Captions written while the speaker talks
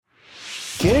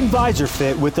Get Advisor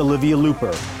Fit with Olivia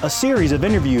Luper, a series of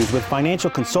interviews with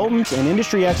financial consultants and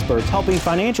industry experts helping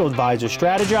financial advisors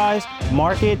strategize,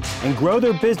 market, and grow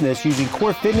their business using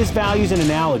core fitness values and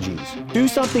analogies. Do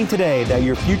something today that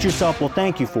your future self will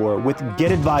thank you for with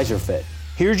Get Advisor Fit.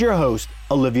 Here's your host,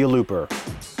 Olivia Luper.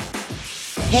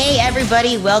 Hey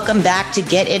everybody, welcome back to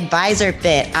Get Advisor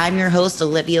Fit. I'm your host,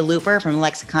 Olivia Luper from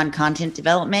Lexicon Content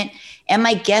Development, and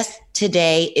my guest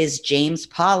today is James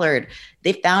Pollard,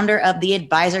 the founder of The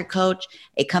Advisor Coach,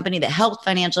 a company that helps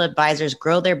financial advisors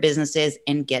grow their businesses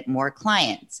and get more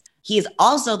clients. He is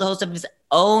also the host of his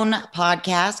own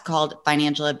podcast called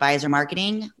Financial Advisor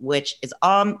Marketing, which is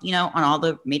on all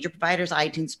the major providers,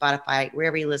 iTunes, Spotify,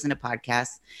 wherever you listen to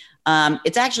podcasts.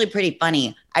 It's actually pretty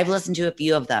funny. I've listened to a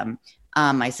few of them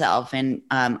myself, and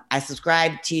I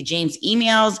subscribe to James'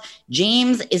 emails.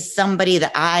 James is somebody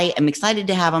that I am excited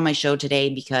to have on my show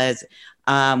today because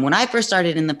when I first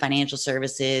started in the financial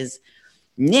services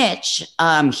niche,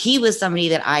 he was somebody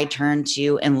that I turned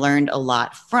to and learned a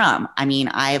lot from. I mean,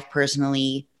 I have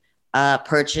personally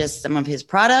purchased some of his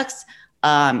products.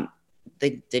 The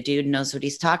dude knows what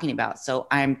he's talking about. So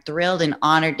I'm thrilled and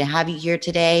honored to have you here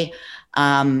today.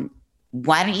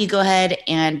 Why don't you go ahead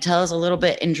and tell us a little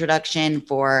bit introduction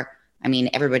for,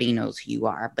 everybody knows who you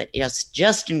are, but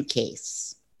just in case.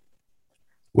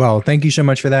 Well, thank you so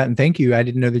much for that. And thank you. I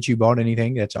didn't know that you bought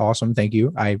anything. That's awesome. Thank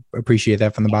you. I appreciate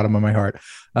that from the bottom of my heart.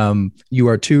 You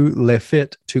are too le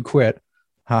fit to quit.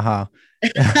 Haha.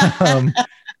 Oh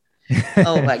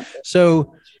my God.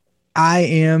 So I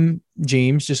am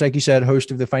James, just like you said,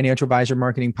 host of the Financial Advisor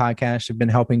Marketing Podcast. I've been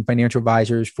helping financial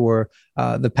advisors for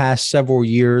the past several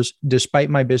years. Despite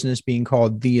my business being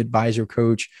called The Advisor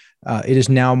Coach, it is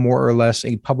now more or less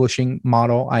a publishing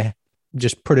model. I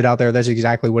just put it out there. That's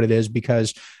exactly what it is,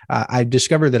 because I've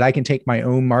discovered that I can take my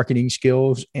own marketing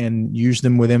skills and use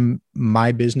them within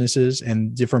my businesses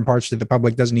and different parts that the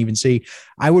public doesn't even see.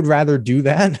 I would rather do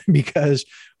that because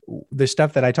the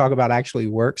stuff that I talk about actually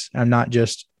works. I'm not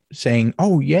just saying,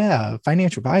 oh yeah,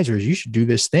 financial advisors, you should do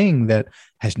this thing that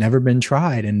has never been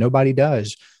tried and nobody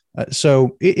does.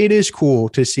 So it is cool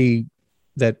to see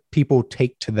that people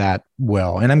take to that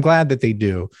well. And I'm glad that they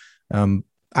do.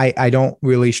 I don't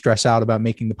really stress out about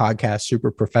making the podcast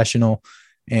super professional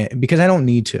because I don't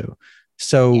need to.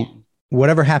 So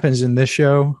whatever happens in this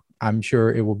show, I'm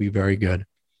sure it will be very good.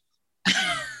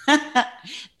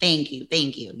 Thank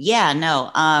you. Yeah, no,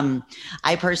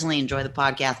 I personally enjoy the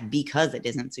podcast because it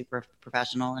isn't super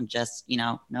professional and just,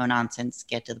 no nonsense,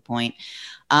 get to the point.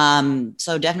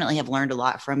 So definitely have learned a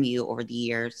lot from you over the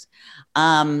years.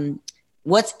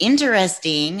 What's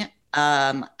interesting,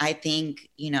 I think,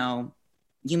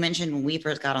 you mentioned when we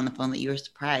first got on the phone that you were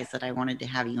surprised that I wanted to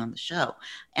have you on the show.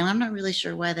 And I'm not really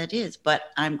sure why that is, but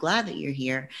I'm glad that you're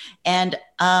here. And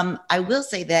I will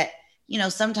say that,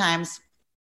 sometimes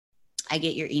I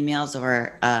get your emails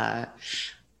or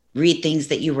read things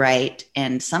that you write.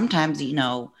 And sometimes,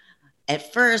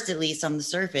 at first, at least on the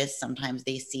surface, sometimes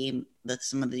they seem that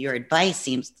some of your advice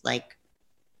seems like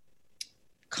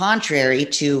contrary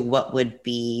to what would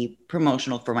be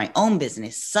promotional for my own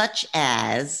business, such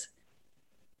as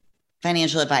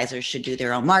financial advisors should do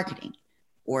their own marketing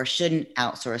or shouldn't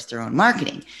outsource their own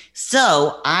marketing.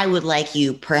 So I would like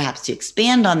you perhaps to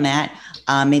expand on that.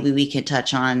 Maybe we could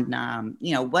touch on,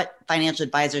 what financial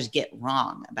advisors get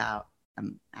wrong about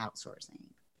outsourcing.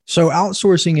 So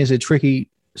outsourcing is a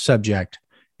tricky subject.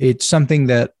 It's something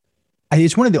that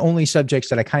it's one of the only subjects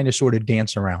that I kind of sort of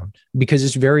dance around because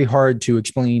it's very hard to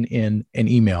explain in an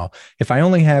email. If I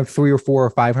only have 300 or 400 or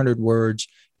 500 words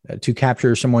to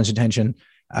capture someone's attention,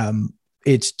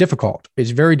 it's difficult.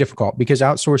 It's very difficult because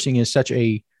outsourcing is such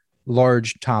a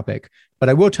large topic. But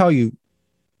I will tell you,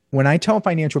 when I tell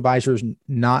financial advisors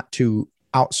not to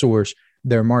outsource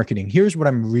their marketing, here's what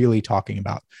I'm really talking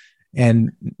about.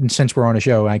 And since we're on a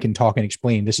show, I can talk and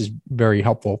explain. This is very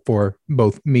helpful for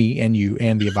both me and you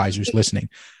and the advisors listening.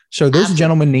 So there's a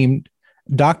gentleman named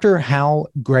Dr. Hal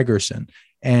Gregersen,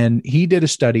 and he did a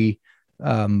study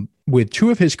with two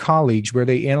of his colleagues where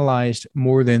they analyzed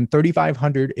more than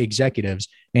 3,500 executives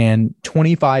and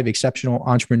 25 exceptional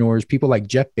entrepreneurs, people like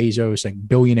Jeff Bezos, like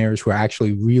billionaires who are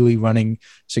actually really running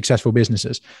successful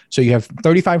businesses. So you have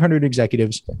 3,500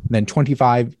 executives, and then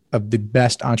 25 of the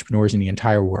best entrepreneurs in the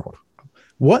entire world.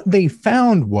 What they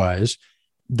found was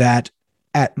that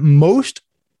at most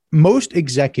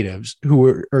executives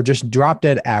who are just drop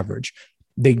dead average,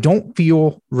 they don't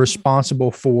feel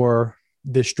responsible for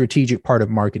the strategic part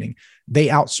of marketing. They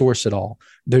outsource it all.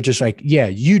 They're just like, yeah,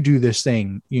 you do this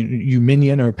thing, you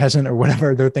minion or peasant or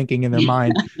whatever they're thinking in their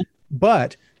mind.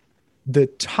 But the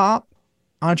top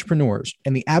entrepreneurs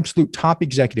and the absolute top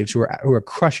executives who are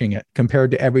crushing it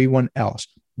compared to everyone else,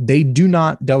 they do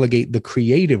not delegate the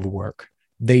creative work.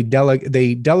 They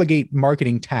delegate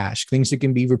marketing tasks, things that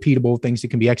can be repeatable, things that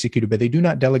can be executed, but they do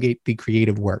not delegate the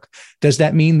creative work. Does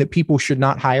that mean that people should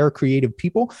not hire creative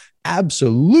people?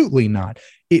 Absolutely not.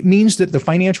 It means that the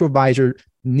financial advisor,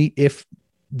 if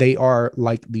they are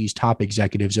like these top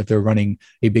executives, if they're running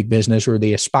a big business or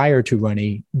they aspire to run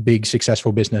a big,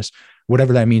 successful business,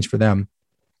 whatever that means for them,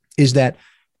 is that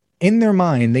in their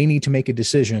mind, they need to make a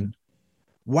decision.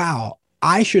 Wow,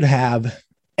 I should have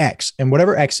X, and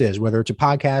whatever X is, whether it's a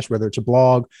podcast, whether it's a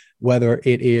blog, whether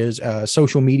it is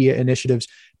social media initiatives,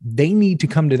 they need to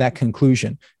come to that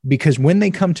conclusion, because when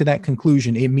they come to that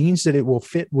conclusion, it means that it will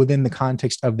fit within the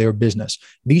context of their business.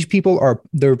 These people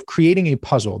they're creating a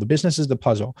puzzle. The business is the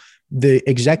puzzle. The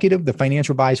executive, the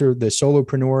financial advisor, the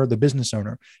solopreneur, the business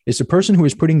owner is the person who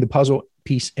is putting the puzzle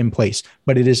piece in place,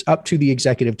 but it is up to the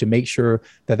executive to make sure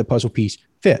that the puzzle piece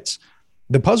fits.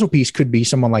 The puzzle piece could be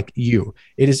someone like you.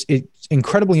 It's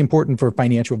incredibly important for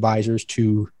financial advisors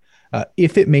to,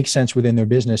 if it makes sense within their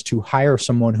business, to hire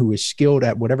someone who is skilled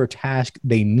at whatever task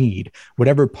they need,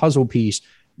 whatever puzzle piece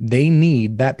they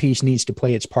need, that piece needs to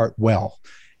play its part well.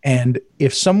 And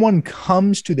if someone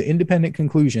comes to the independent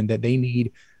conclusion that they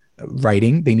need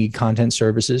writing, they need content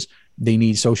services, they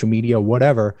need social media,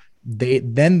 whatever,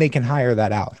 then they can hire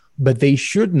that out. But they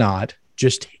should not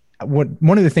just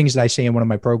one of the things that I say in one of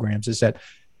my programs is that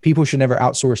people should never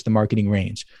outsource the marketing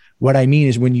reins. What I mean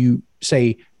is when you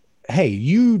say, hey,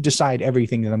 you decide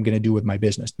everything that I'm going to do with my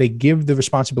business, they give the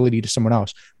responsibility to someone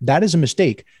else. That is a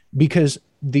mistake, because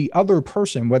the other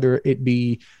person, whether it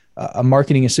be a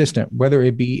marketing assistant, whether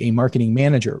it be a marketing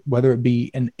manager, whether it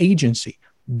be an agency,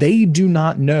 they do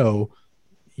not know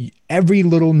every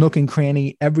little nook and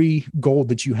cranny, every goal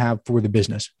that you have for the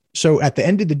business. So at the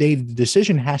end of the day, the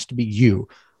decision has to be you.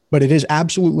 But it is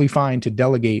absolutely fine to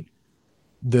delegate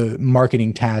the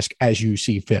marketing task as you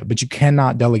see fit, but you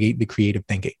cannot delegate the creative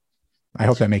thinking. I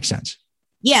hope that makes sense.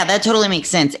 Yeah, that totally makes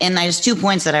sense. And there's 2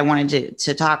 points that I wanted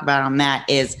to talk about on that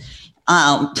is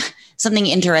something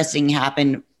interesting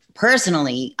happened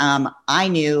personally. I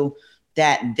knew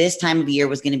that this time of year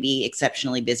was going to be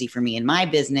exceptionally busy for me in my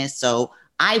business. So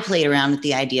I played around with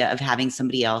the idea of having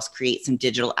somebody else create some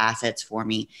digital assets for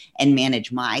me and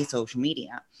manage my social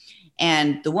media.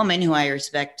 And the woman who I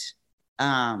respect,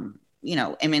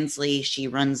 immensely, she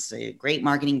runs a great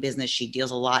marketing business. She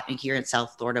deals a lot here in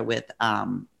South Florida with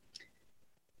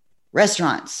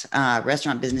restaurant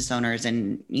business owners,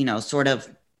 and, sort of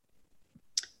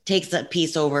takes that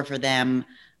piece over for them,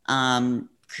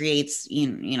 creates,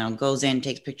 goes in,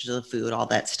 takes pictures of the food, all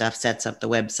that stuff, sets up the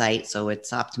website so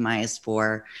it's optimized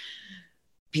for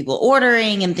people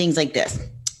ordering and things like this.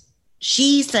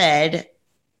 She said,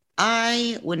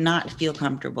 I would not feel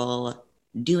comfortable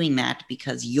doing that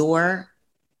because your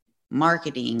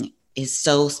marketing is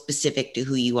so specific to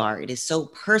who you are. It is so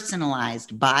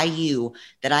personalized by you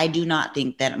that I do not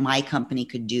think that my company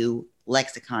could do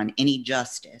Lexicon any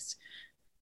justice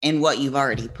in what you've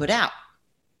already put out.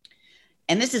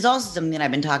 And this is also something that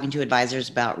I've been talking to advisors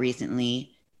about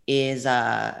recently is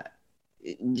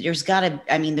there's got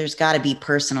to be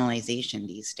personalization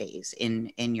these days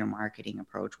in your marketing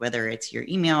approach, whether it's your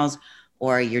emails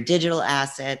or your digital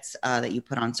assets that you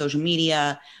put on social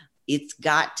media. It's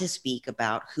got to speak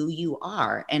about who you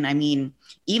are. And I mean,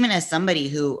 even as somebody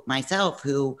who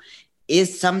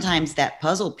is sometimes that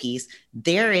puzzle piece,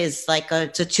 there is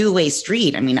it's a two-way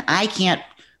street. I mean, I can't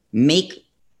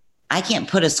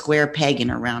put a square peg in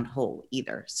a round hole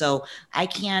either. So I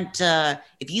can't,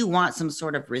 if you want some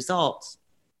sort of results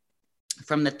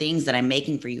from the things that I'm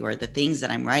making for you or the things that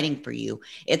I'm writing for you,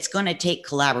 it's going to take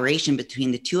collaboration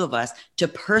between the two of us to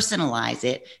personalize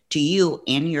it to you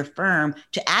and your firm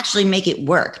to actually make it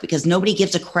work, because nobody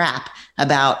gives a crap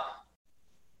about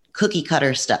cookie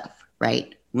cutter stuff,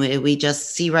 right? We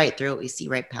just see right through it. We see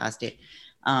right past it.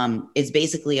 It's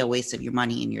basically a waste of your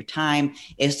money and your time.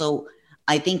 And so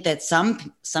I think that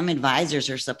some advisors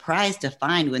are surprised to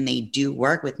find when they do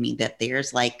work with me that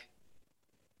there's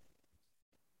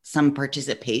some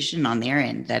participation on their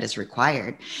end that is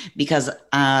required, because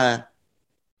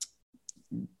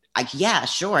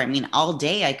sure. I mean, all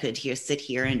day I could sit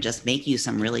here and just make you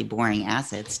some really boring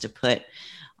assets to put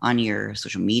on your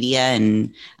social media.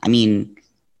 And I mean,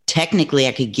 technically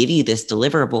I could give you this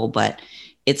deliverable, but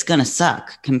it's going to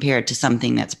suck compared to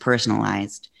something that's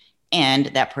personalized. And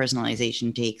that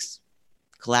personalization takes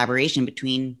collaboration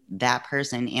between that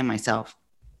person and myself.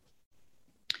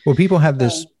 Well, people have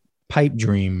this pipe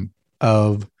dream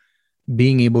of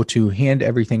being able to hand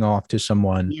everything off to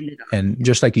someone and,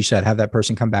 just like you said, have that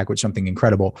person come back with something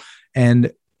incredible.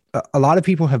 And a lot of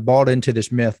people have bought into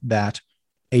this myth that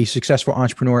a successful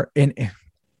entrepreneur, and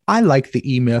I like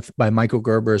the E-Myth by Michael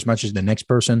Gerber as much as the next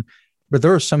person, but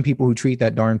there are some people who treat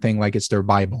that darn thing like it's their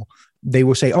Bible. They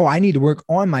will say, oh, I need to work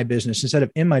on my business instead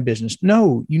of in my business.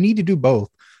 No, you need to do both.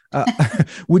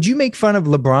 Would you make fun of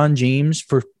LeBron James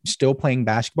for still playing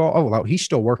basketball? Oh, well, he's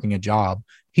still working a job.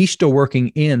 He's still working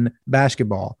in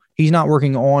basketball. He's not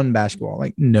working on basketball.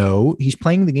 Like, no, he's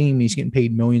playing the game. And he's getting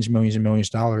paid millions and millions and millions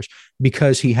of dollars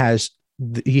because he has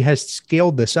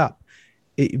scaled this up.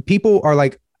 People are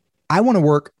like, I want to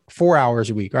work 4 hours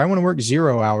a week, or I want to work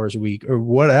 0 hours a week, or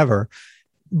whatever.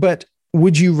 But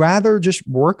would you rather just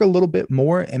work a little bit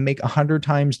more and make 100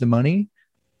 times the money,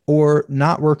 or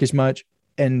not work as much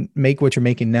and make what you're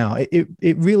making now?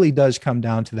 It really does come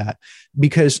down to that,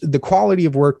 because the quality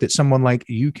of work that someone like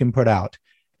you can put out,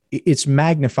 it's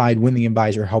magnified when the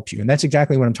advisor helps you. And that's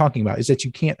exactly what I'm talking about, is that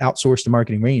you can't outsource the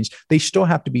marketing reins. They still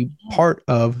have to be part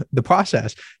of the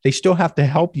process. They still have to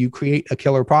help you create a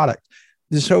killer product.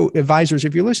 So advisors,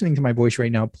 if you're listening to my voice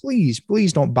right now, please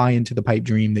don't buy into the pipe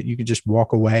dream that you can just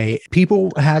walk away.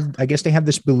 People have, I guess they have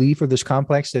this belief or this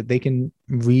complex that they can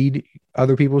read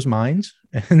other people's minds,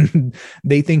 and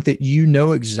they think that you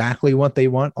know exactly what they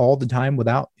want all the time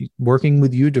without working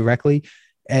with you directly.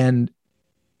 And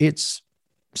it's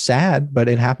sad, but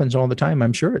it happens all the time.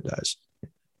 I'm sure it does.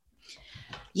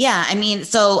 Yeah.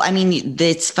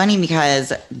 It's funny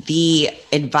because the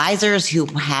advisors who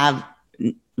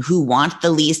want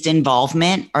the least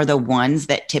involvement are the ones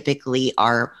that typically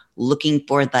are looking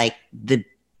for like the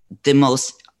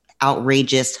most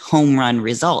outrageous home run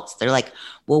results. They're like,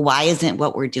 well, why isn't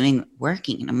what we're doing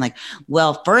working? And I'm like,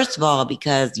 well, first of all,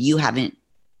 because you haven't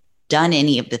done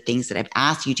any of the things that I've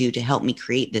asked you to help me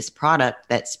create this product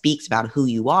that speaks about who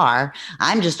you are.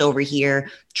 I'm just over here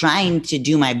trying to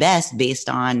do my best based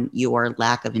on your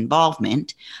lack of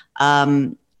involvement.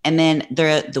 And then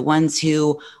the ones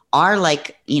who are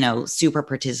like, super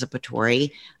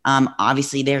participatory.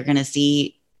 Obviously they're going to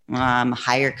see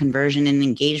higher conversion and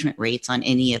engagement rates on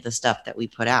any of the stuff that we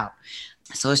put out.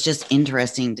 So it's just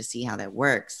interesting to see how that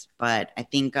works. But I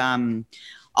think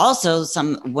also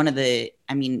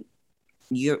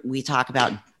we talk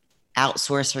about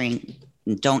outsourcing,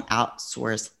 don't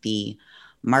outsource the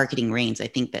marketing reins. I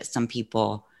think that some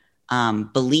people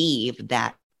believe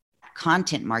that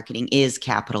content marketing is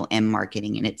capital M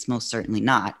marketing, and it's most certainly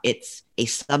not. It's a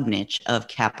sub niche of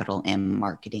capital M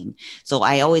marketing. So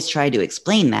I always try to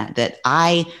explain that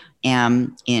I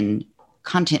am in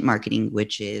content marketing,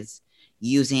 which is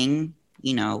using,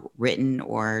 written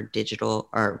or digital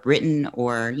or written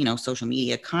or, social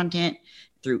media content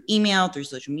through email, through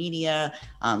social media,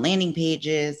 landing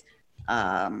pages,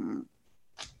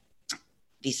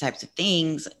 these types of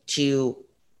things to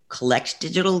collect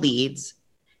digital leads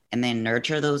and then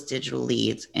nurture those digital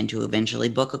leads and to eventually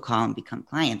book a call and become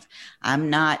clients. I'm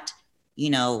not,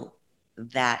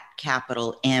 that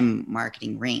capital M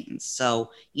marketing reins.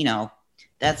 So,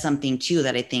 that's something too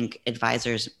that I think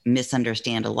advisors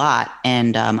misunderstand a lot.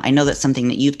 And I know that's something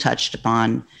that you've touched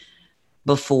upon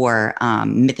before,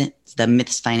 the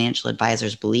myths financial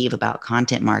advisors believe about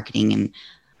content marketing. And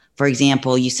for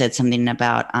example, you said something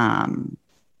about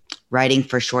writing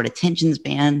for short attention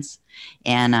spans.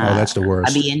 And that's the worst.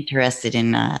 I'd be interested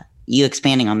in you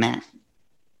expanding on that.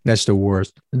 That's the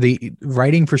worst. The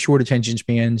writing for short attention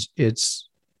spans, it's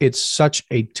such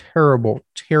a terrible,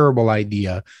 terrible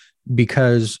idea,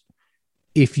 because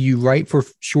if you write for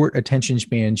short attention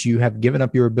spans, you have given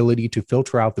up your ability to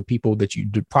filter out the people that you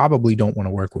probably don't want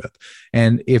to work with.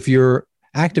 And if you're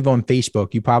active on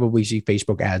Facebook, you probably see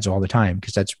Facebook ads all the time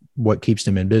because that's what keeps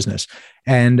them in business.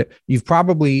 And you've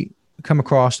probably come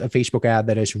across a Facebook ad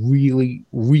that is really,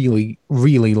 really,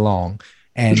 really long.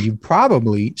 And you've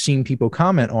probably seen people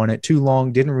comment on it, too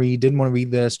long, didn't want to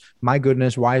read this. My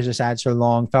goodness, why is this ad so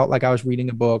long? Felt like I was reading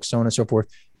a book, so on and so forth.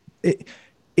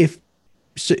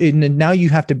 Now you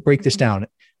have to break this down.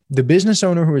 The business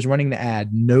owner who is running the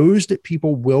ad knows that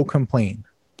people will complain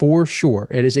for sure.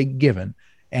 It is a given.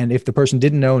 And if the person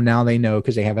didn't know, now they know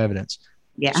because they have evidence.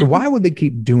 Yeah. So why would they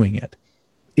keep doing it?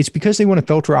 It's because they want to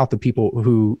filter out the people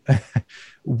who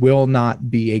will not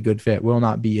be a good fit, will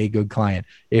not be a good client.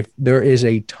 If there is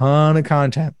a ton of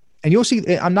content, and you'll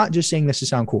see, I'm not just saying this to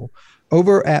sound cool.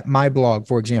 Over at my blog,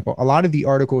 for example, a lot of the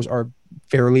articles are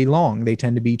fairly long. They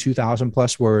tend to be 2,000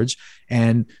 plus words.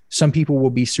 And some people will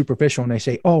be superficial and they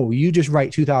say, oh, you just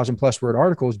write 2,000 plus word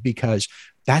articles because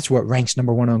that's what ranks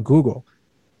number 1 on Google.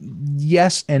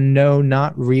 Yes and no,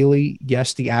 not really.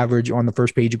 Yes, the average on the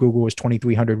first page of Google is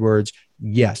 2,300 words.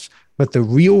 Yes. But the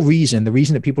reason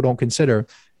that people don't consider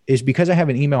is because I have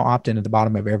an email opt-in at the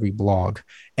bottom of every blog,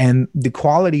 and the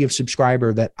quality of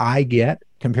subscriber that I get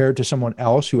compared to someone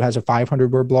else who has a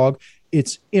 500-word blog,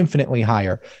 it's infinitely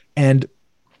higher. And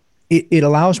it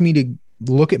allows me to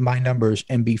look at my numbers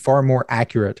and be far more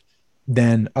accurate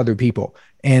than other people.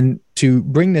 And to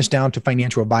bring this down to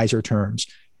financial advisor terms,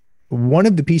 one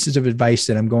of the pieces of advice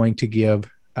that I'm going to give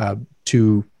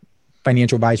to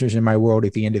financial advisors in my world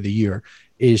at the end of the year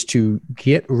is to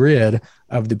get rid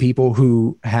of the people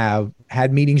who have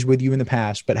had meetings with you in the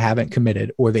past, but haven't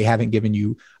committed, or they haven't given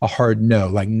you a hard no,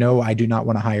 like, no, I do not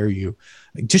want to hire you.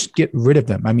 Just get rid of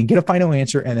them. I mean, get a final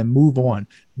answer and then move on.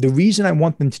 The reason I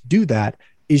want them to do that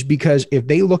is because if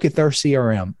they look at their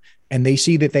CRM and they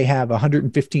see that they have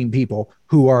 115 people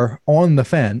who are on the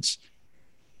fence,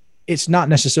 it's not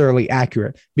necessarily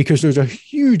accurate, because there's a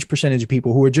huge percentage of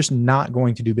people who are just not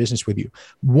going to do business with you.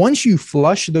 Once you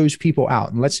flush those people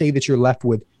out, and let's say that you're left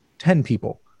with 10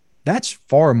 people, that's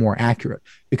far more accurate,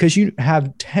 because you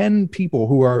have 10 people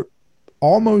who are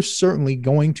almost certainly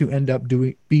going to end up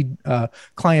be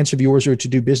clients of yours or to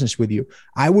do business with you.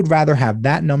 I would rather have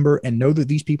that number and know that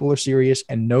these people are serious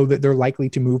and know that they're likely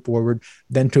to move forward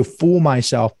than to fool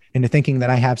myself into thinking that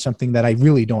I have something that I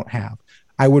really don't have.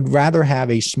 I would rather have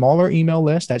a smaller email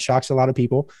list that shocks a lot of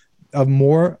people, of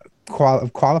more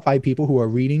qualified people who are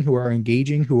reading, who are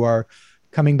engaging, who are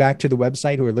coming back to the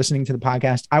website, who are listening to the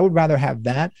podcast. I would rather have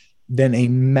that than a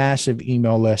massive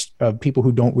email list of people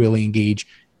who don't really engage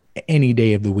any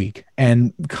day of the week.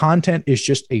 And content is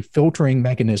just a filtering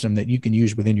mechanism that you can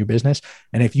use within your business.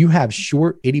 And if you have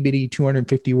short, itty bitty,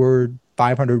 250 word,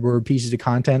 500 word pieces of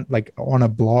content, like on a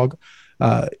blog,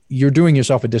 you're doing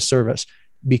yourself a disservice,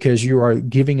 because you are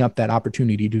giving up that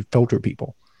opportunity to filter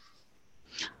people.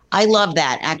 I love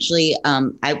that. Actually,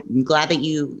 I'm glad that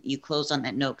you closed on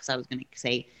that note, because I was going to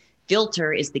say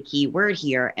filter is the key word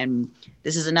here. And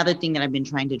this is another thing that I've been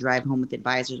trying to drive home with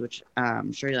advisors, which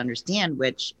I'm sure you'll understand,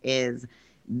 which is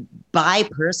by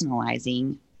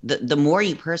personalizing, the more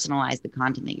you personalize the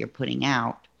content that you're putting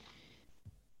out,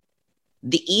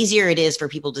 the easier it is for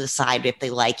people to decide if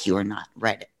they like you or not,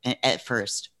 right, at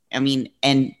first. I mean,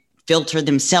 and filter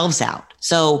themselves out.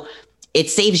 So it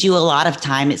saves you a lot of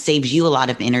time. It saves you a lot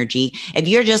of energy. If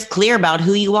you're just clear about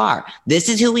who you are, this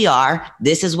is who we are.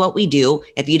 This is what we do.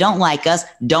 If you don't like us,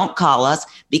 don't call us,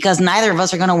 because neither of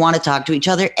us are going to want to talk to each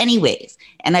other anyways.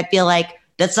 And I feel like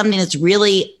that's something that's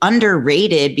really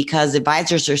underrated, because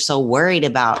advisors are so worried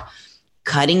about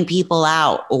cutting people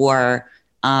out, or,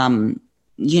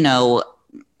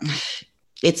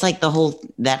 it's like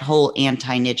that whole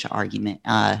anti-niche argument,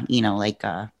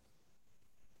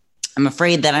 I'm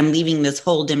afraid that I'm leaving this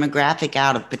whole demographic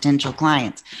out of potential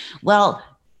clients. Well,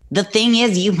 the thing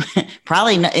is, you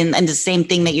probably, and the same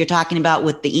thing that you're talking about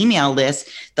with the email list,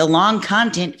 the long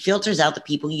content filters out the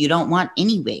people you don't want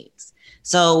anyways.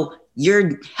 So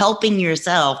you're helping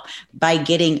yourself by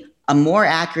getting a more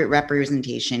accurate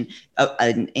representation,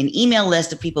 an email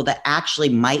list of people that actually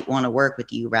might want to work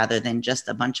with you, rather than just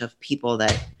a bunch of people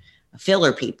that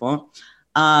filler people.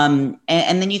 And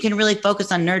then you can really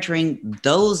focus on nurturing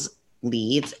those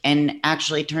leads and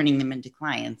actually turning them into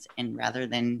clients, and rather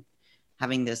than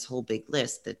having this whole big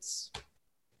list that's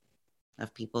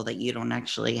of people that you don't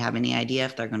actually have any idea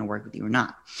if they're going to work with you or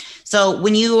not. So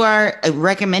when you are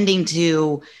recommending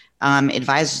to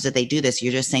advisors that they do this,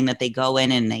 you're just saying that they go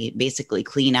in and they basically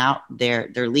clean out their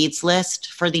leads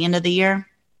list for the end of the year?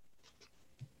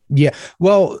 Yeah.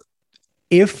 Well,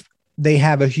 if they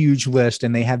have a huge list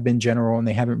and they have been general and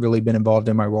they haven't really been involved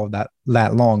in my world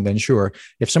that long, then sure.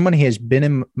 If someone has been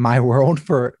in my world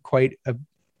for quite a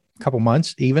couple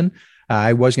months, even,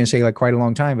 I was going to say like quite a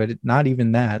long time, but not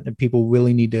even that. People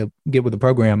really need to get with the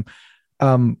program.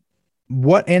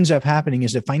 What ends up happening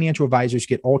is that financial advisors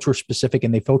get ultra specific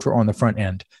and they filter on the front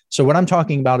end. So what I'm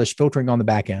talking about is filtering on the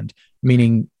back end,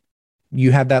 meaning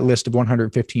you have that list of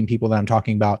 115 people that I'm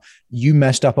talking about. You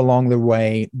messed up along the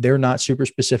way. They're not super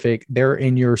specific. They're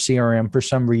in your CRM for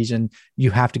some reason. You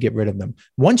have to get rid of them.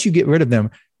 Once you get rid of them,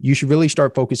 you should really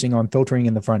start focusing on filtering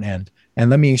in the front end. And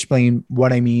let me explain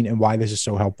what I mean and why this is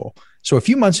so helpful. So a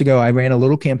few months ago, I ran a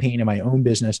little campaign in my own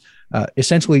business,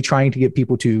 essentially trying to get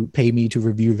people to pay me to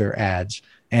review their ads.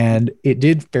 And it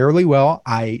did fairly well.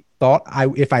 I thought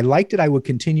if I liked it, I would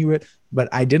continue it, but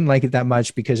I didn't like it that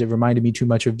much because it reminded me too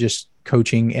much of just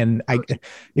coaching. And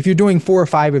if you're doing 4 or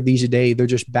 5 of these a day, they're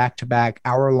just back-to-back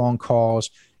hour-long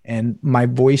calls. And my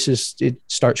voice it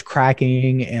starts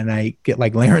cracking and I get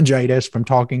like laryngitis from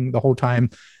talking the whole time.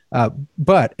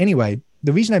 But anyway,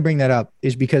 the reason I bring that up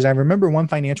is because I remember one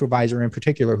financial advisor in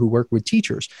particular who worked with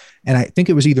teachers. And I think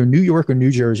it was either New York or New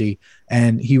Jersey.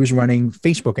 And he was running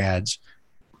Facebook ads.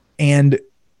 And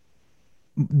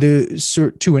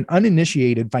to an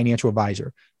uninitiated financial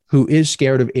advisor who is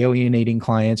scared of alienating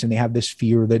clients and they have this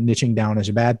fear that niching down is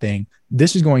a bad thing,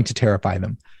 this is going to terrify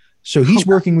them. So he's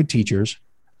working with teachers.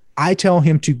 I tell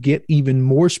him to get even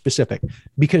more specific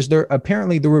because there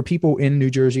were people in New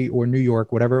Jersey or New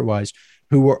York, whatever it was,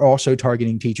 who were also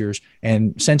targeting teachers.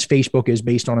 And since Facebook is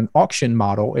based on an auction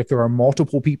model, if there are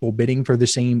multiple people bidding for the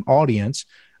same audience,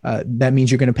 that means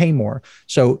you're going to pay more.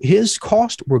 So his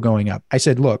costs were going up. I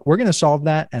said, look, we're going to solve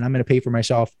that and I'm going to pay for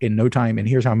myself in no time. And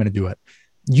here's how I'm going to do it.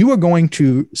 You're going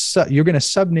to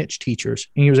sub-niche teachers.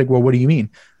 And he was like, well, what do you mean?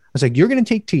 I was like, you're going to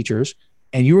take teachers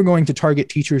and you are going to target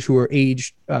teachers who are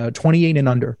aged 28 and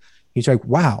under. He's like,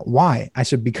 wow, why? I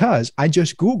said, because I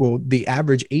just Googled the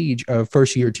average age of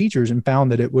first year teachers and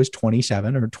found that it was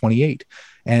 27 or 28.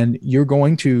 And you're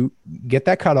going to get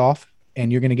that cutoff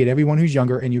and you're going to get everyone who's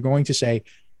younger. And you're going to say,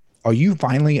 are you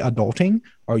finally adulting?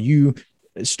 Are you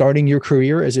starting your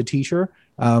career as a teacher?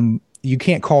 You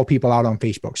can't call people out on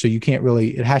Facebook. So you can't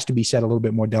really, it has to be said a little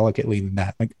bit more delicately than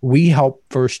that. Like, we help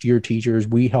first year teachers,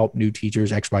 we help new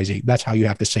teachers, XYZ. That's how you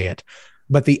have to say it.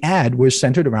 But the ad was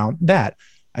centered around that.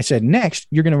 I said, next,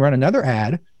 you're going to run another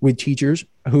ad with teachers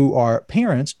who are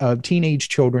parents of teenage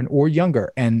children or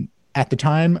younger. And at the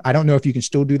time, I don't know if you can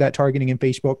still do that targeting in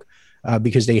Facebook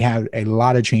because they have a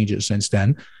lot of changes since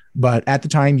then. But at the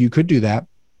time, you could do that.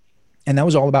 And that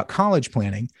was all about college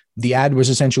planning. The ad was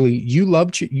essentially, you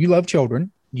love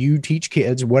children, you teach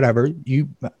kids, whatever, you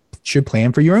should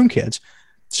plan for your own kids.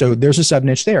 So there's a sub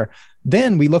niche there.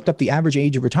 Then we looked up the average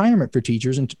age of retirement for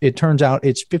teachers, and it turns out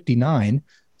it's 59.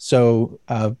 So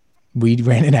we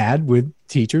ran an ad with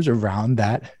teachers around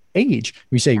that age.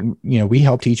 We say, we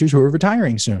help teachers who are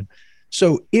retiring soon.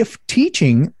 So if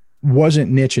teaching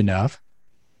wasn't niche enough,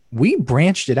 we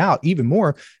branched it out even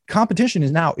more. Competition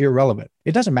is now irrelevant.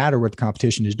 It doesn't matter what the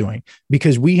competition is doing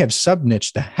because we have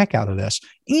sub-niched the heck out of this.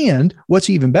 And what's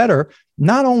even better,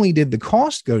 not only did the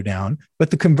cost go down,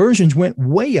 but the conversions went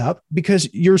way up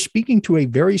because you're speaking to a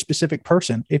very specific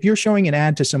person. If you're showing an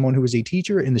ad to someone who is a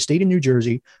teacher in the state of New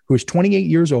Jersey, who is 28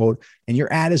 years old, and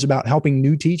your ad is about helping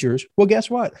new teachers, well, guess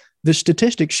what? The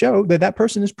statistics show that that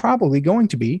person is probably going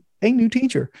to be a new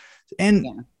teacher.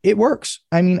 And it works.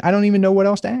 I mean, I don't even know what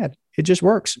else to add. It just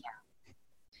works.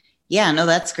 Yeah, no,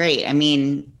 that's great. I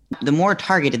mean, the more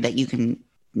targeted that you can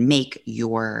make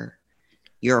your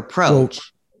approach.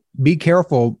 Well, be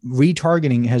careful.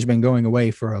 Retargeting has been going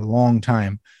away for a long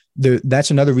time.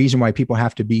 That's another reason why people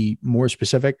have to be more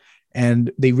specific, and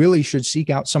they really should seek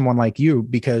out someone like you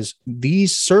because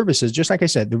these services, just like I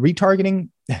said, the retargeting,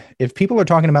 if people are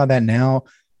talking about that now,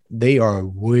 they are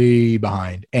way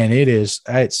behind. And it's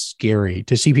scary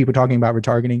to see people talking about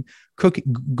retargeting.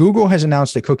 Google has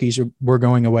announced that cookies were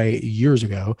going away years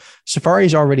ago.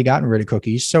 Safari's already gotten rid of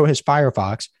cookies. So has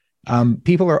Firefox.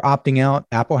 People are opting out.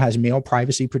 Apple has mail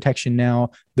privacy protection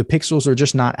now. The pixels are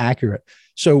just not accurate.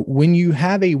 So when you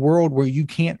have a world where you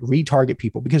can't retarget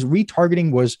people, because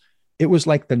retargeting was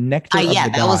like the nectar of the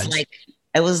gods.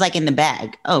 It was like in the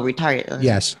bag. Oh, retarget.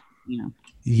 Yes.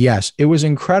 Yes, it was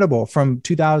incredible from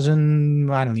 2000.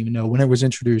 I don't even know when it was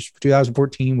introduced,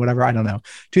 2014, whatever. I don't know.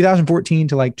 2014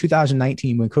 to like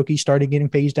 2019 when cookies started getting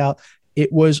phased out.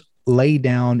 It was lay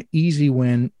down, easy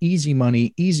win, easy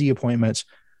money, easy appointments.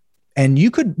 And you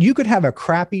could have a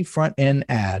crappy front end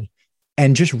ad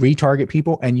and just retarget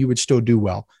people and you would still do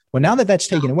well. Well, now that that's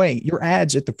taken away, your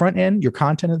ads at the front end, your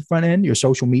content at the front end, your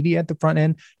social media at the front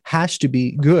end has to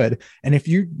be good. And if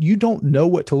you don't know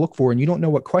what to look for and you don't know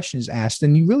what questions asked,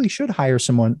 then you really should hire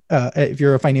someone. If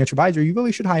you're a financial advisor, you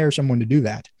really should hire someone to do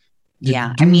that.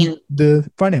 I mean,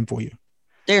 the front end for you.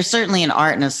 There's certainly an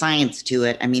art and a science to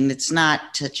it. I mean, it's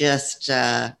not to just,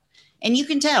 and you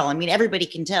can tell. I mean, everybody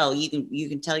can tell. You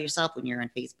can tell yourself when you're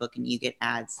on Facebook and you get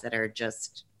ads that are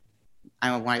just, I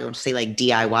don't want to say like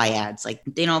DIY ads, like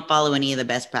they don't follow any of the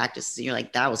best practices. You're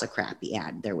like, that was a crappy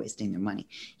ad. They're wasting their money,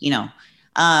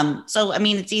 So, I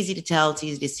mean, it's easy to tell. It's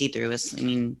easy to see through.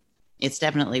 It's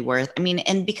definitely worth,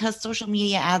 and because social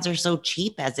media ads are so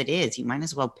cheap as it is, you might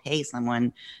as well pay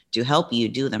someone to help you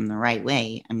do them the right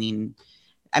way. I mean,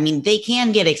 they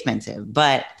can get expensive,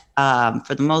 but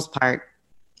for the most part,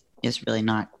 it's really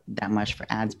not that much for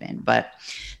ad spend. But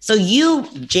so you,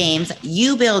 James,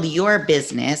 you build your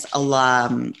business a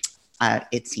lot.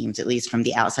 It seems, at least from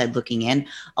the outside looking in,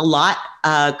 a lot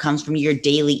comes from your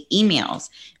daily emails.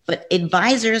 But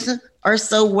advisors are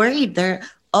so worried. They're,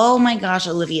 oh my gosh,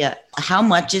 Olivia, how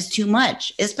much is too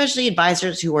much? Especially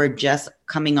advisors who are just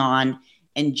coming on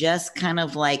and just kind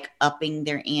of like upping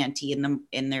their ante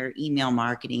in their email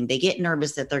marketing. They get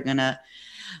nervous that they're going to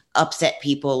upset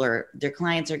people, or their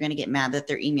clients are going to get mad that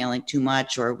they're emailing too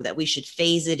much, or that we should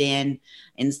phase it in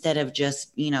instead of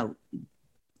just,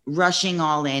 rushing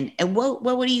all in. And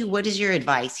what is your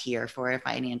advice here for a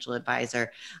financial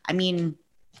advisor? I mean,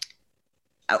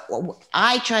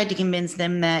 I tried to convince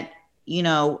them that,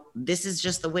 this is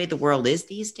just the way the world is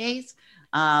these days.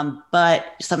 But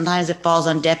sometimes it falls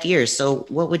on deaf ears. So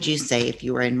what would you say if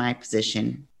you were in my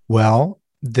position? Well,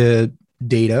 the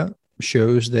data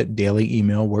shows that daily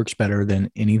email works better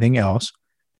than anything else.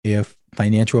 If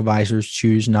financial advisors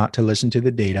choose not to listen to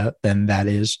the data, then that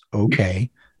is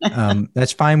okay.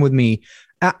 That's fine with me.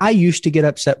 I used to get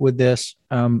upset with this.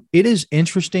 It is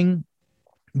interesting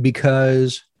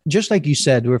because just like you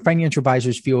said, where financial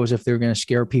advisors feel as if they're going to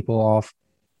scare people off,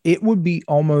 it would be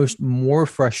almost more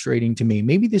frustrating to me.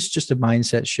 Maybe this is just a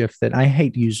mindset shift that I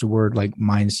hate to use the word like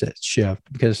mindset shift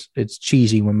because it's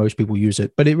cheesy when most people use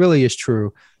it, but it really is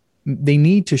true. They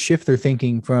need to shift their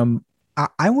thinking from,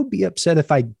 I would be upset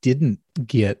if I didn't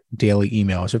get daily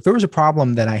emails. If there was a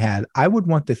problem that I had, I would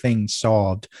want the thing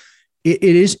solved. It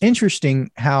is interesting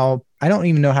how, I don't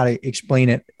even know how to explain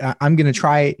it. I'm going to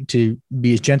try to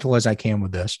be as gentle as I can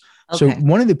with this. Okay. So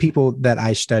one of the people that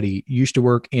I study used to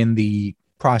work in the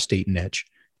prostate niche.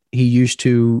 He used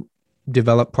to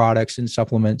develop products and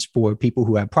supplements for people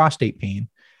who have prostate pain.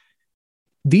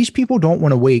 These people don't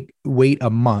want to wait a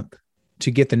month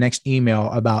to get the next email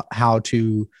about how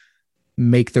to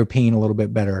make their pain a little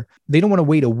bit better. They don't want to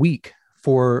wait a week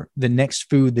for the next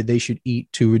food that they should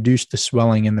eat to reduce the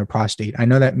swelling in their prostate. I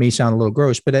know that may sound a little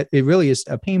gross, but it really is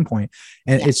a pain point.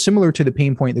 And it's similar to the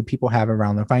pain point that people have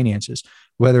around their finances,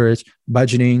 whether it's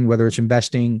budgeting, whether it's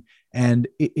investing, and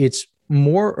it's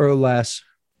more or less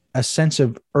a sense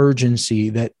of urgency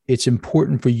that it's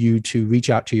important for you to reach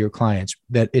out to your clients,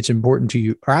 that it's important to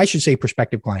you, or I should say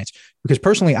prospective clients, because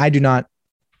personally, I do not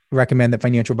recommend that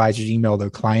financial advisors email their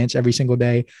clients every single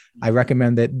day. I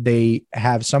recommend that they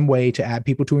have some way to add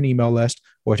people to an email list,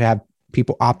 or to have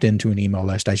people opt into an email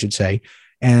list, I should say,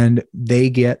 and they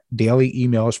get daily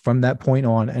emails from that point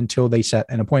on until they set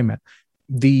an appointment.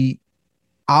 The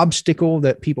obstacle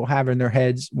that people have in their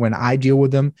heads when I deal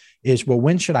with them is, well,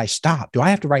 when should I stop? Do I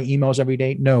have to write emails every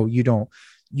day? No, you don't.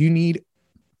 The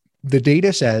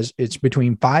data says it's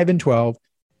between 5 and 12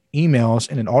 emails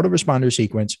in an autoresponder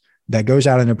sequence that goes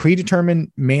out in a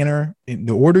predetermined manner in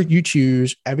the order you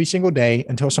choose every single day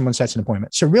until someone sets an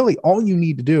appointment. So really all you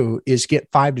need to do is get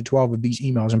 5 to 12 of these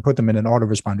emails and put them in an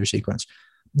autoresponder sequence.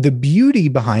 The beauty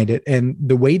behind it and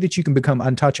the way that you can become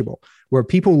untouchable, where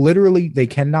people literally, they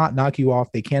cannot knock you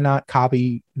off, they cannot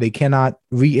copy, they cannot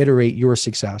reiterate your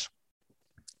success,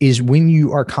 is when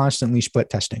you are constantly split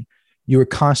testing. You're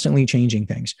constantly changing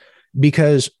things.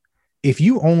 Because if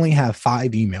you only have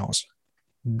 5 emails,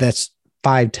 that's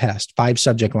 5 tests, 5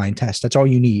 subject line tests. That's all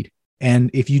you need. And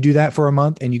if you do that for a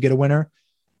month and you get a winner,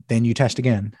 then you test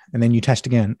again, and then you test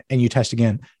again, and you test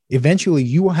again. Eventually,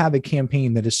 you will have a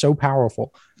campaign that is so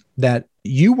powerful that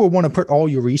you will want to put all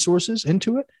your resources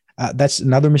into it. That's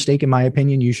another mistake, in my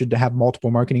opinion. You should have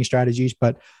multiple marketing strategies,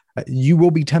 but you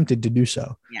will be tempted to do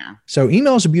so. Yeah. So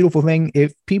email is a beautiful thing.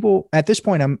 If people, at this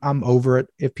point, I'm over it.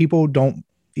 If people don't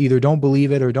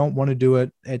believe it or don't want to do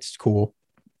it, it's cool.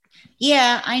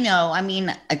 Yeah, I know. I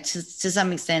mean, to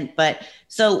some extent, but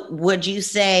so would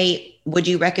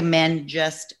you recommend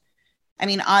just, I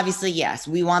mean, obviously, yes,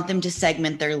 we want them to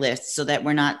segment their lists so that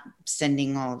we're not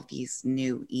sending all of these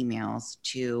new emails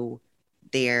to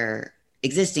their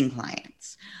existing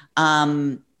clients.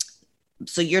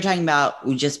 So you're talking about,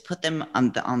 we just put them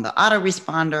on the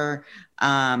autoresponder,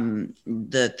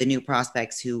 the new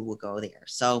prospects who will go there.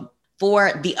 So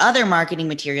for the other marketing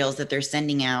materials that they're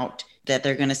sending out, that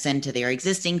they're going to send to their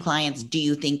existing clients, do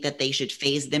you think that they should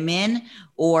phase them in,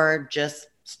 or just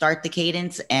start the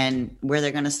cadence and where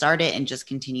they're going to start it and just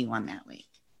continue on that way?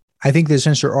 I think that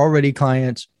since they're already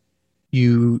clients,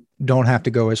 you don't have to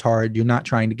go as hard. You're not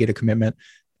trying to get a commitment.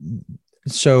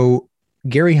 So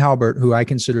Gary Halbert, who I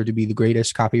consider to be the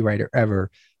greatest copywriter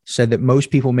ever, said that most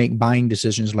people make buying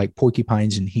decisions like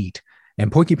porcupines in heat.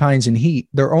 And porcupines in heat,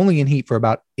 they're only in heat for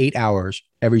about 8 hours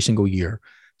every single year.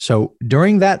 So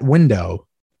during that window,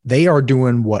 they are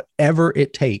doing whatever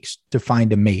it takes to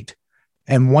find a mate.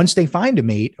 And once they find a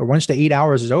mate, or once the 8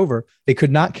 hours is over, they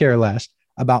could not care less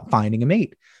about finding a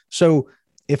mate. So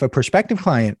if a prospective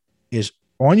client is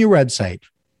on your website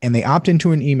and they opt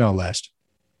into an email list,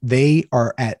 they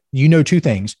are at, 2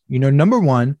 things. Number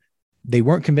one, they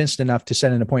weren't convinced enough to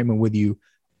set an appointment with you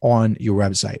on your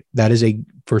website. That is a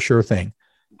for sure thing.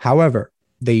 However,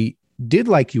 they did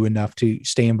like you enough to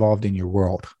stay involved in your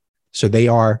world. So they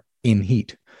are in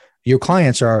heat. Your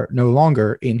clients are no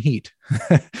longer in heat.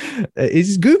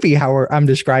 It's goofy how I'm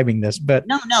describing this, but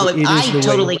no, I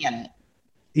totally get it.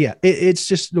 Yeah, it's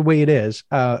just the way it is.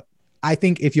 I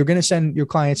think if you're going to send your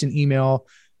clients an email,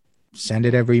 send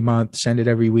it every month, send it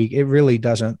every week. It really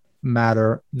doesn't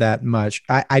matter that much.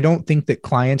 I don't think that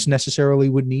clients necessarily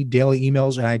would need daily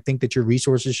emails. And I think that your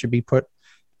resources should be put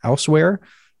elsewhere,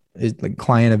 like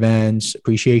client events,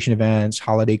 appreciation events,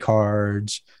 holiday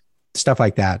cards, stuff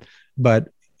like that. But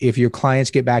if your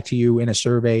clients get back to you in a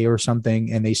survey or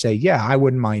something and they say, yeah, I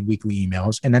wouldn't mind weekly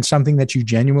emails, and that's something that you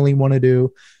genuinely want to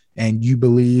do, and you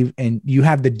believe, and you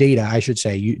have the data, I should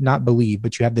say, you not believe,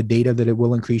 but you have the data that it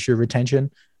will increase your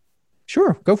retention,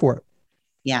 sure, go for it.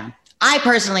 Yeah. I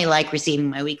personally like receiving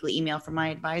my weekly email from my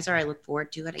advisor. I look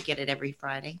forward to it. I get it every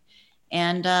Friday.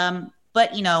 And,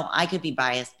 but I could be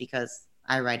biased because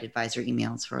I write advisor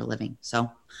emails for a living. So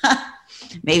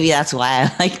maybe that's why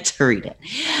I like to read it,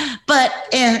 but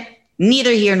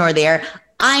neither here nor there.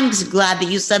 I'm glad that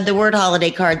you said the word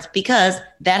holiday cards, because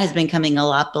that has been coming a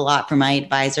lot from my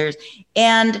advisors,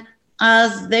 and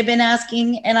they've been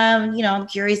asking, and I'm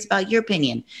curious about your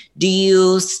opinion. Do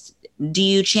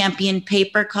you champion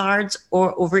paper cards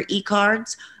or over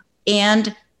e-cards?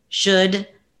 And should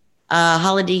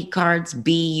holiday cards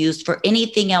be used for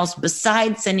anything else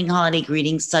besides sending holiday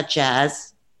greetings, such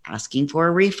as asking for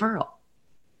a referral?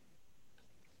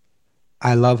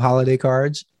 I love holiday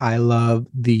cards. I love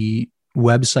the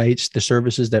websites, the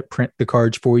services that print the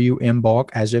cards for you in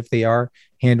bulk as if they are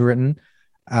handwritten.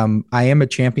 I am a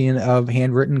champion of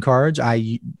handwritten cards.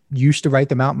 I used to write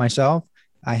them out myself.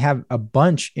 I have a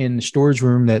bunch in the storage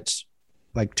room that's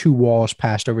like 2 walls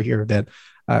past over here that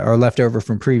are left over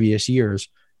from previous years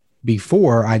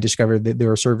before I discovered that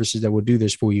there are services that will do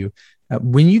this for you.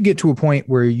 When you get to a point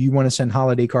where you want to send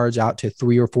holiday cards out to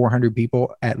 300 or 400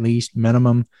 people, at least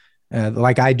minimum,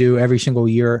 like I do every single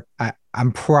year,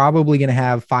 I'm probably going to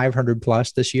have 500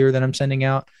 plus this year that I'm sending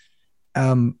out.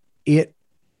 It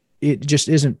just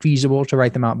isn't feasible to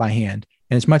write them out by hand.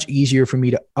 And it's much easier for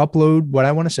me to upload what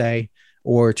I want to say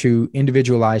or to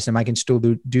individualize them. I can still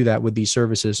do that with these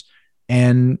services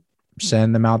and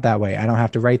send them out that way. I don't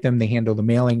have to write them. They handle the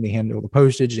mailing, they handle the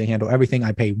postage, they handle everything.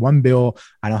 I pay one bill.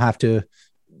 I don't have to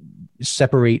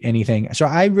separate anything. So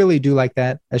I really do like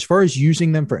that. As far as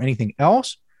using them for anything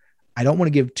else, I don't want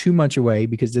to give too much away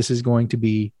because this is going to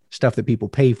be stuff that people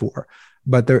pay for.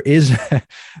 But there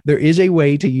is a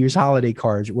way to use holiday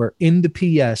cards where in the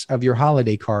PS of your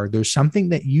holiday card, there's something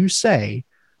that you say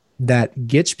that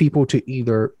gets people to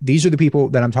either, these are the people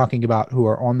that I'm talking about who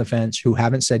are on the fence, who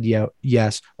haven't said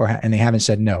yes, and they haven't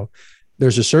said no.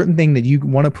 There's a certain thing that you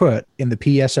want to put in the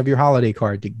PS of your holiday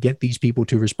card to get these people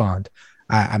to respond.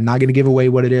 I'm not going to give away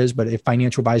what it is, but if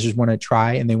financial advisors want to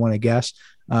try and they want to guess,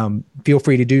 feel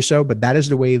free to do so. But that is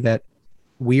the way that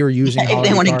we are using. If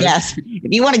they want to guess,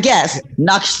 if you want to guess,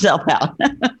 knock yourself out.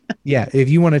 Yeah, if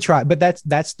you want to try, but that's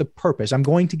the purpose. I'm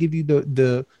going to give you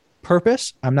the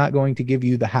purpose. I'm not going to give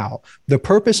you the how. The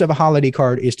purpose of a holiday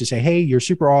card is to say, hey, you're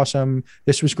super awesome.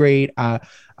 This was great.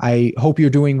 I hope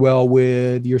you're doing well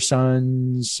with your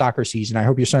son's soccer season. I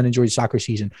hope your son enjoys soccer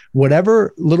season.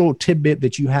 Whatever little tidbit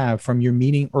that you have from your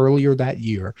meeting earlier that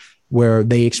year, where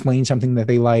they explain something that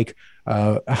they like,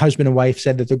 a husband and wife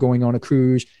said that they're going on a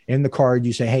cruise. In the card,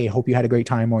 you say, hey, hope you had a great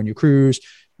time on your cruise.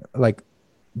 Like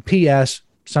PS,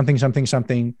 something,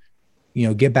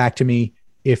 get back to me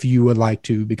if you would like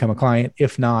to become a client.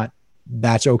 If not,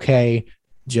 that's okay.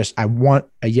 Just, I want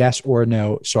a yes or a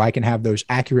no so I can have those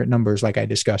accurate numbers like I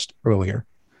discussed earlier.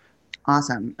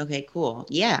 Awesome. Okay, cool.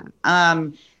 Yeah.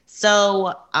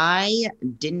 So I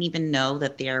didn't even know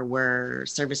that there were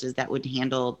services that would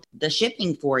handle the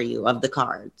shipping for you of the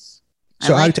cards.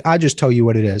 So I'll just tell you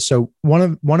what it is. So one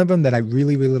of them that I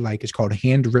really, really like is called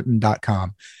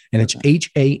handwritten.com, and it's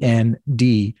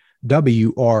HANDWRY,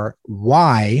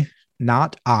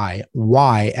 not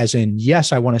Y as in,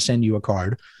 yes, I want to send you a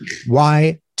card,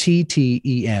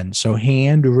 YTTEN. So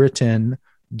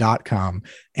handwritten.com.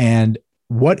 And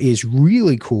what is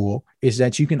really cool is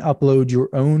that you can upload your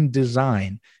own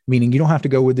design, meaning you don't have to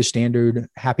go with the standard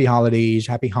happy holidays,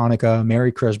 happy Hanukkah,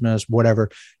 Merry Christmas, whatever.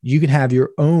 You can have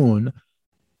your own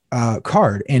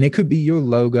card, and it could be your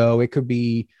logo. It could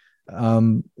be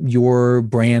your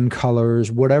brand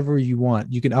colors, whatever you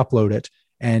want. You can upload it,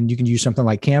 and you can use something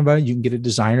like Canva. You can get a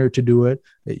designer to do it.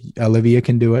 Olivia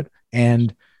can do it.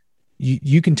 And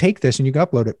you can take this and you can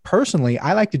upload it. Personally,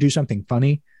 I like to do something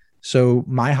funny. So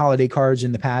my holiday cards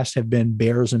in the past have been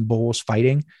bears and bulls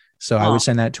fighting. So I would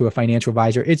send that to a financial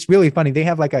advisor. It's really funny. They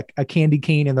have like a candy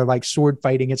cane and they're like sword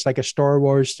fighting. It's like a Star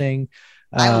Wars thing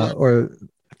or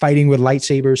fighting with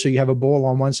lightsabers. So you have a bull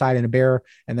on one side and a bear,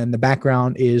 and then the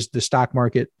background is the stock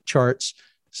market charts.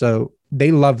 So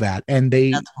they love that. And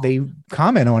they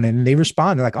comment on it and they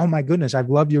respond. They're like, oh my goodness, I've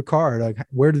loved your card. Like,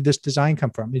 where did this design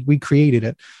come from? We created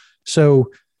it.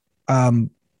 So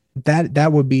that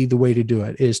would be the way to do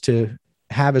it, is to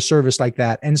have a service like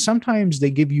that. And sometimes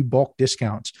they give you bulk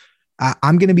discounts.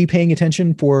 I'm going to be paying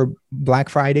attention for Black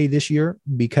Friday this year,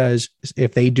 because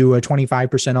if they do a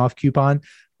 25% off coupon,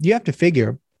 you have to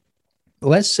figure,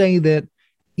 let's say that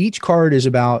each card is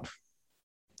about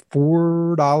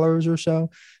 $4 or so.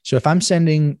 So if I'm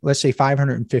sending, let's say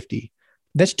 550,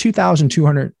 that's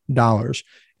 $2,200.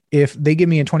 If they give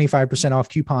me a 25% off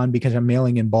coupon because I'm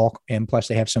mailing in bulk and plus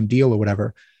they have some deal or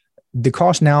whatever, the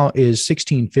cost now is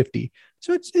 $1,650.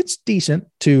 So it's decent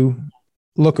to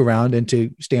look around and to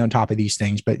stay on top of these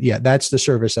things. But yeah, that's the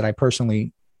service that I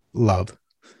personally love.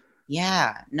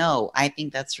 Yeah, no, I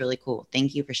think that's really cool.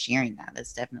 Thank you for sharing that.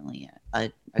 That's definitely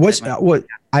what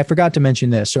I forgot to mention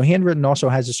this. So Handwritten also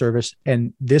has a service,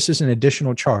 and this is an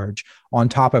additional charge on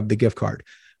top of the gift card,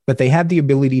 but they have the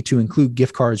ability to include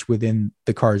gift cards within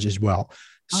the cards as well.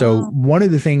 So one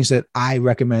of the things that I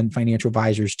recommend financial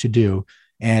advisors to do,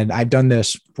 and I've done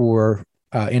this for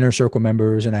Inner Circle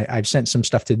members, and I've sent some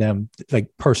stuff to them, like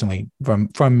personally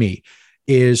from me,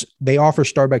 is they offer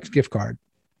Starbucks gift card,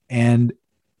 and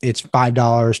it's $5,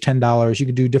 $10. You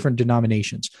can do different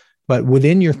denominations, but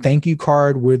within your thank you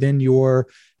card, within your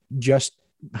just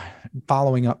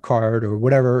following up card or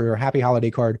whatever, or happy holiday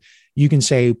card, you can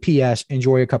say, P.S.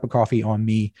 enjoy a cup of coffee on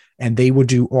me. And they will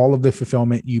do all of the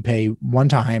fulfillment. You pay one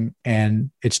time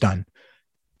and it's done.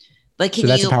 But so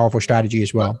that's a powerful strategy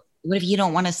as well. What if you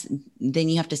don't want to, then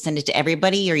you have to send it to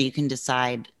everybody, or you can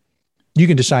decide? You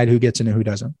can decide who gets in and who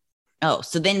doesn't. Oh,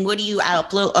 so then what do you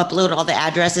upload all the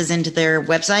addresses into their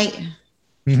website?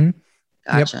 Mm-hmm.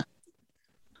 Gotcha. Yep.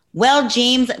 Well,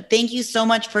 James, thank you so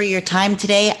much for your time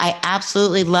today. I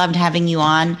absolutely loved having you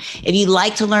on. If you'd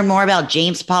like to learn more about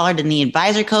James Pollard and the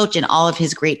Advisor Coach and all of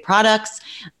his great products,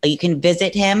 you can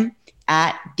visit him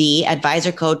at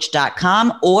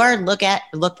theadvisorcoach.com or look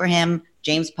for him,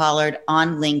 James Pollard,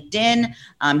 on LinkedIn.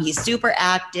 He's super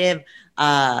active.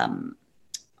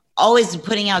 Always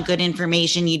putting out good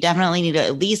information. You definitely need to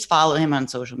at least follow him on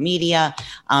social media.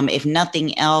 If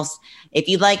nothing else, if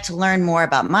you'd like to learn more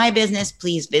about my business,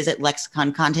 please visit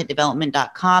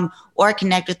lexiconcontentdevelopment.com or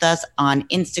connect with us on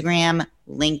Instagram,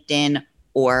 LinkedIn,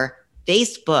 or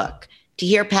Facebook. To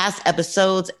hear past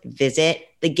episodes, visit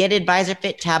the Get Advisor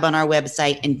Fit tab on our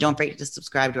website, and don't forget to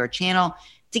subscribe to our channel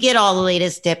to get all the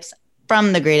latest tips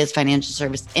from the greatest financial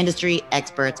service industry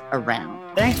experts around.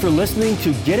 Thanks for listening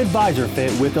to Get Advisor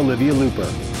Fit with Olivia Luper.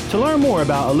 To learn more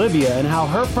about Olivia and how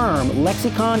her firm,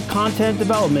 Lexicon Content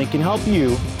Development, can help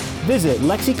you, visit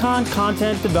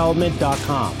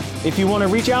lexiconcontentdevelopment.com. If you want to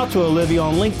reach out to Olivia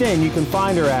on LinkedIn, you can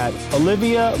find her at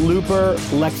Olivia Luper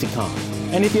Lexicon.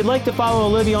 And if you'd like to follow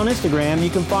Olivia on Instagram, you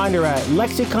can find her at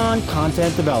Lexicon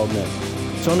Content Development.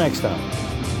 Till next time.